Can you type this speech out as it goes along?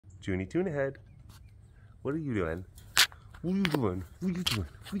Junie Tuna Head. What are you doing? What are you doing? What are you doing?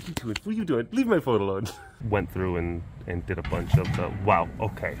 What are you doing? What are you doing? Leave my phone alone. Went through and did a bunch of the... Wow,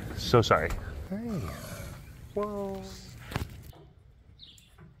 okay. So sorry. Hey. Whoa.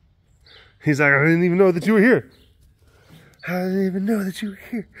 He's like, I didn't even know that you were here. I didn't even know that you were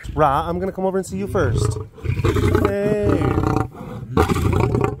here. Ra, I'm gonna come over and see you first. Hey.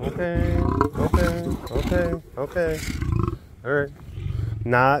 Okay. All right.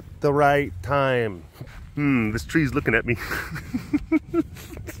 Not the right time. This tree's looking at me.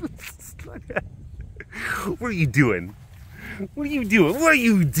 What are you doing? What are you doing? What are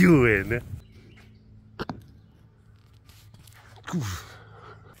you doing?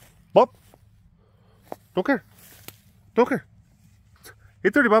 Bob? Don't care. Don't care.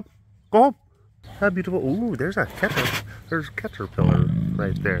 8:30, Bob. Go home. How beautiful. Ooh, there's a caterpillar. There's a caterpillar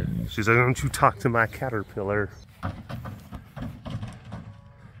right there. She's like, don't you talk to my caterpillar.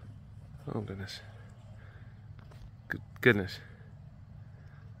 Oh, goodness. Goodness.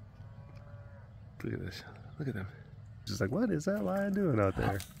 Look at this. Look at them. She's like, what is that lion doing out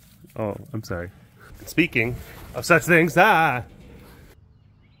there? Oh, I'm sorry. Speaking of such things,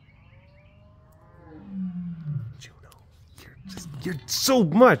 You're so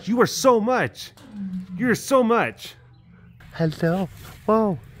much. You are so much. You're so much. Hello.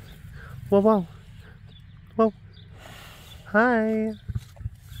 Whoa. Whoa, whoa. Whoa. Hi.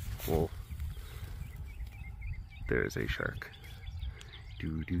 Whoa. There's a shark.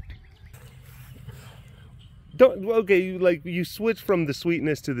 Don't, okay, you switch from the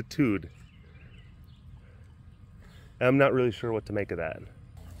sweetness to the tood. I'm not really sure what to make of that.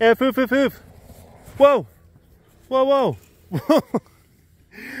 Yeah, foof, foof, foof. Whoa. Whoa, whoa.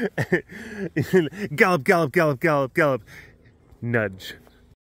 Gallop, gallop, gallop, gallop, gallop. Nudge.